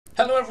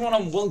Hello everyone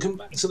and welcome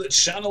back to the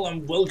channel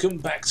and welcome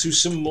back to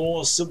some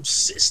more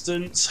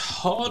Subsistence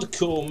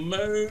hardcore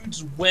mode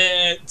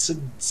where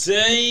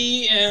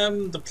today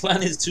the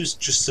plan is to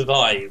just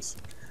survive.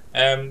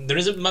 There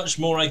isn't much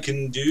more I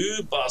can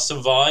do but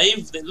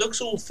survive. It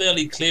looks all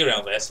fairly clear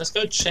out there, so let's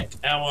go check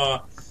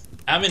our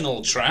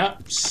aminal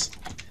traps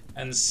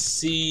and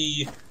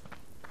see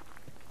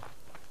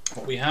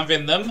what we have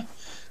in them.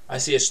 I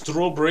see a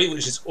strawberry,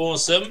 which is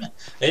awesome.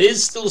 It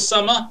is still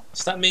summer,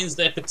 so that means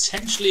there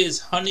potentially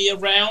is honey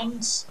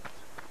around.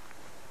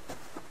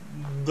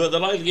 But the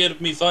likelihood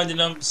of me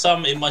finding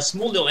some in my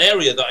small little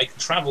area that I can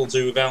travel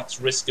to without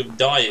risk of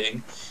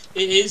dying,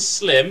 it is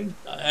slim,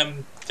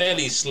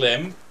 fairly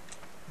slim.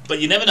 But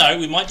you never know,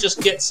 we might just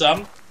get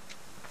some.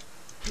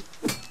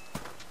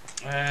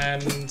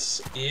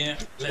 And yeah,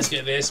 let's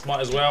get this, might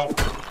as well.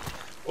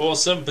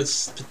 Awesome,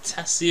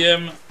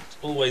 potassium,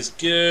 always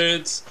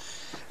good.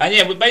 And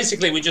yeah, we're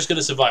just going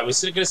to survive.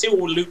 We're going to see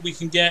what loot we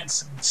can get,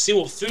 see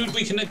what food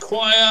we can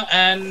acquire,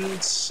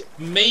 and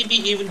maybe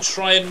even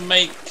try and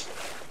make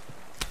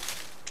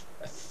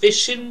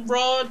fishing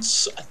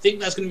rods. I think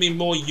that's going to be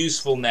more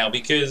useful now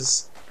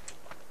because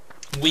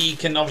we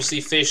can obviously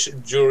fish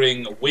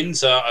during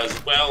winter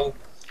as well.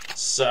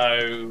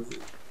 So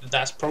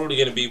that's probably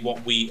going to be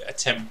what we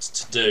attempt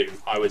to do,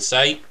 I would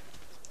say.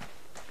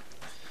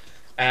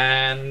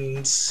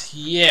 And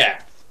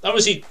yeah.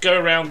 Obviously, go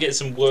around, get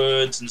some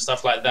words and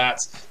stuff like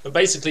that. But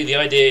basically, the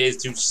idea is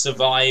to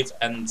survive,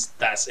 and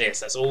that's it.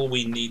 That's all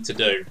we need to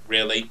do,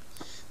 really.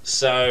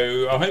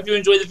 So, I hope you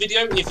enjoyed the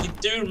video. If you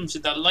do, remember to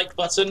hit that like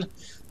button.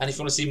 And if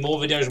you want to see more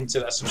videos, remember to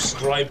hit that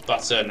subscribe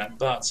button.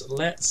 But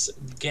let's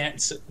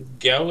get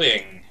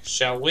going,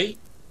 shall we?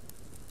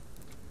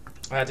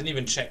 I didn't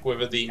even check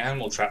whether the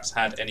animal traps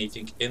had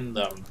anything in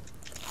them.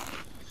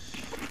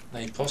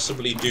 They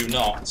possibly do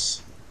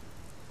not.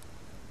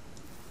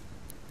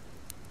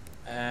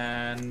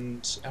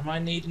 And am I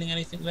needing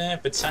anything there?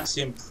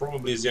 Potassium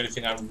probably is the only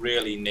thing I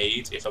really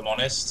need, if I'm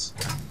honest.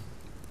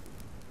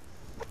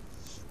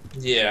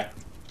 Yeah.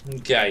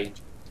 Okay.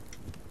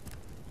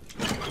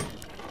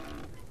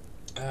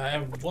 I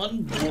have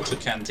one water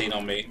canteen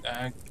on me.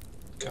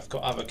 I've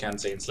got other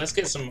canteens. Let's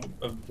get some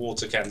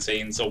water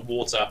canteens, or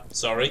water,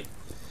 sorry.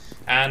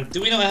 And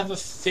do we not have a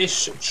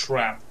fish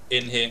trap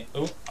in here?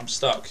 Oh, I'm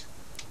stuck.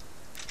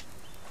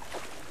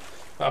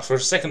 For a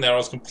second there I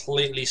was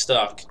completely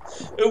stuck.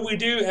 Oh, we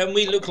do, and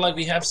we look like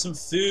we have some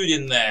food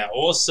in there.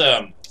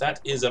 Awesome.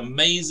 That is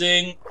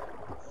amazing.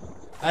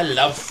 I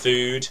love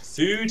food.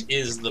 Food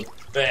is the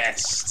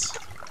best.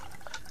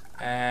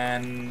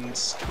 And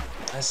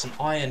there's some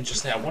iron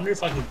just there. I wonder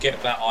if I can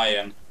get that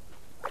iron.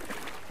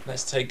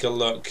 Let's take a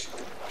look.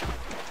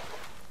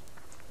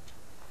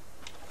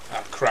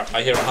 Oh crap,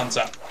 I hear a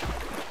hunter.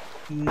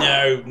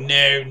 No,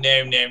 no,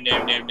 no, no,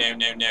 no, no, no,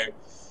 no, no.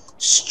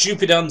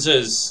 Stupid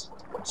hunters.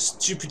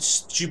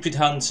 Stupid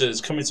hunters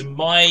coming to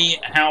my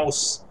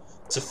house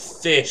to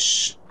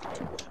fish.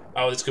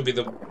 Oh, this could be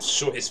the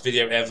shortest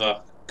video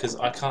ever because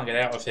I can't get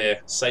out of here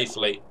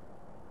safely.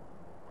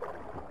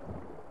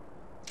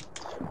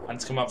 I need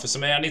to come up for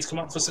some air.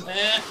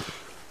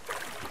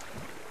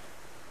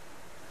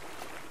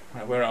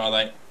 Right, where are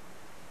they?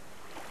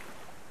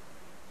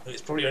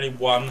 It's probably only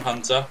one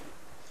hunter.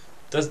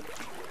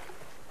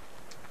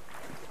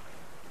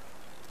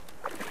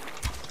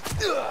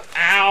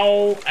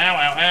 Ow! Ow,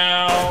 ow,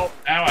 ow!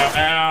 Ow, ow,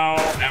 ow!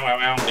 Ow, ow,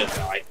 ow! I'm gonna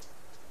die.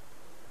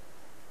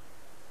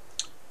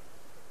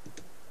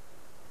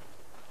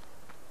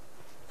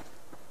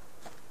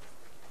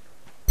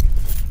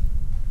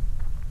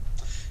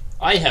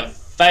 I have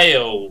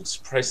failed.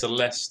 Press the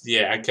left.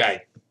 Yeah,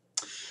 okay.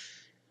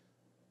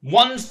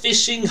 One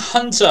fishing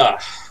hunter.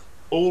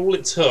 All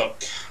it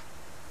took.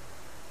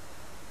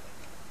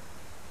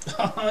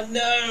 Oh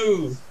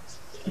no!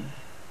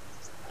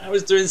 I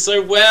was doing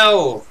so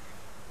well.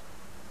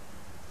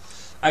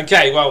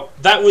 Okay, well,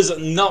 that was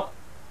not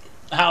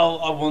how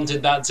I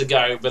wanted that to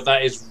go, but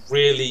that is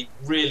really,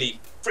 really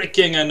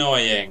freaking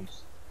annoying.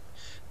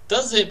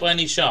 Does it, by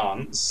any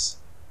chance?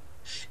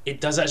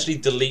 It does actually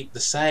delete the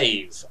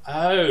save.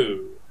 Oh.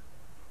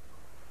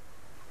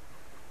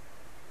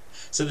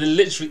 So there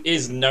literally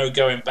is no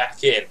going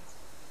back in.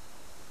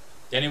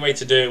 The only way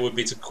to do it would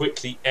be to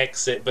quickly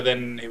exit, but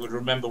then it would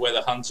remember where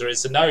the hunter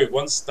is. So no,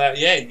 once that,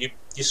 yeah, you're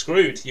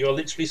screwed. You're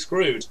literally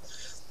screwed.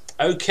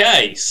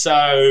 Okay,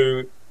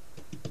 so...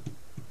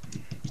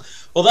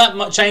 well,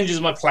 that changes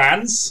my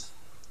plans.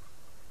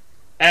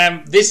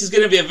 This is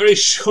going to be a very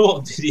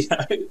short video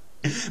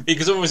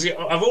because obviously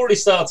I've already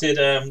started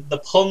the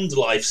Pond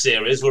Life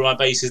series where my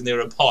base is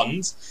near a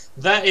pond.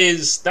 That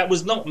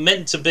was not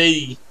meant to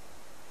be.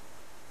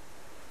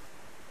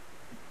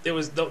 It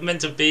was not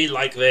meant to be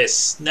like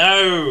this.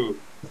 No.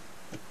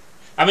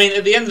 I mean,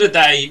 at the end of the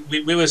day,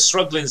 we were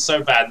struggling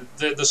so bad.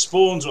 The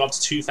spawns were up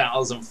to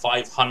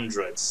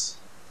 2,500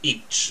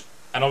 each.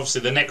 And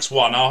obviously the next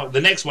one,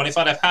 if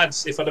I'd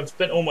have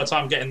spent all my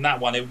time getting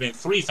that one, it would have been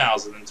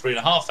 3,000 and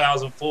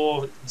 3,500,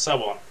 4, and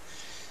so on.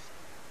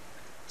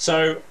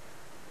 So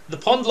the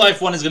Pond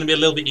Life one is going to be a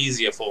little bit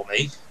easier for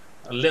me.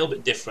 a little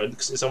bit different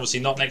because it's obviously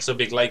not next to a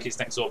big lake, it's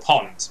next to a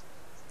pond.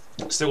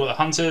 Still got the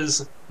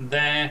hunters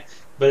there,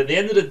 but at the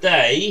end of the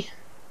day,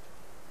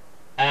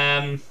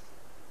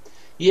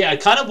 yeah, I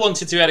kind of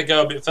wanted to be able to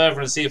go a bit further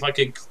and see if I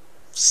could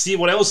see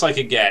what else I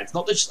could get.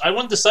 Not that I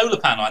wanted the solar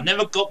panel. I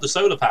never got the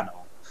solar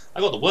panel. I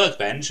got the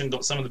workbench and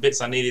got some of the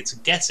bits I needed to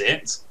get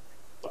it,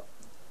 but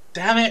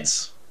damn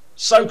it,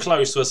 so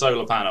close to a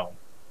solar panel.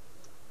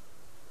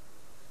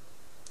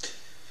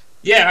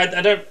 Yeah,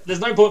 I don't. There's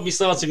no point in me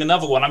starting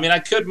another one. I mean, I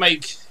could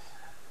make.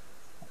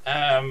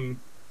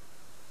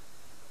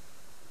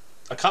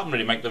 I can't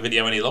really make the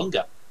video any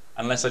longer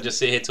unless I just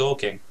sit here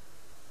talking,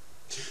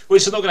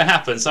 which is not going to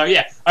happen. So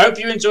yeah, I hope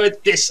you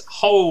enjoyed this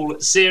whole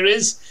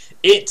series.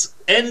 It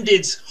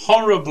ended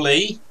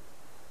horribly.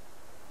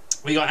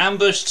 We got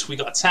ambushed, we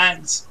got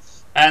attacked,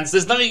 and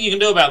there's nothing you can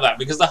do about that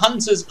because the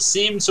hunters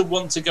seem to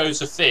want to go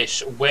to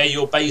fish where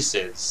your base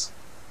is.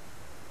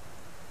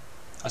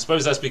 I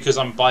suppose that's because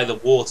I'm by the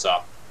water.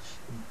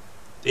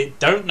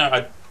 Don't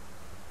know.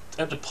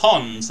 At the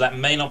ponds, that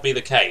may not be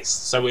the case,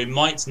 so we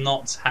might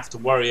not have to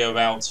worry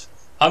about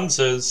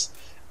hunters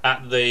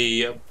at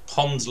the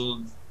pond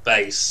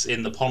base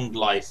in the Pond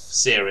Life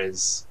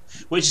series,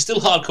 which is still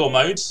hardcore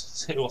mode,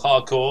 still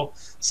hardcore.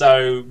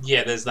 So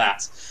yeah, there's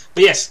that.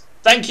 But yes,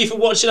 thank you for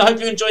watching. I hope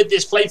you enjoyed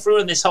this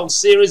playthrough and this whole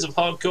series of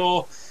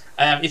hardcore.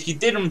 If you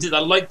did, remember to hit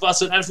that like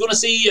button, and if you want to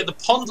see the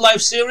Pond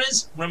Life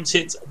series, remember to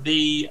hit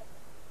the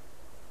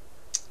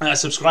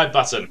subscribe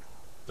button.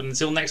 But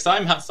until next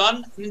time, have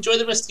fun and enjoy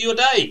the rest of your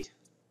day.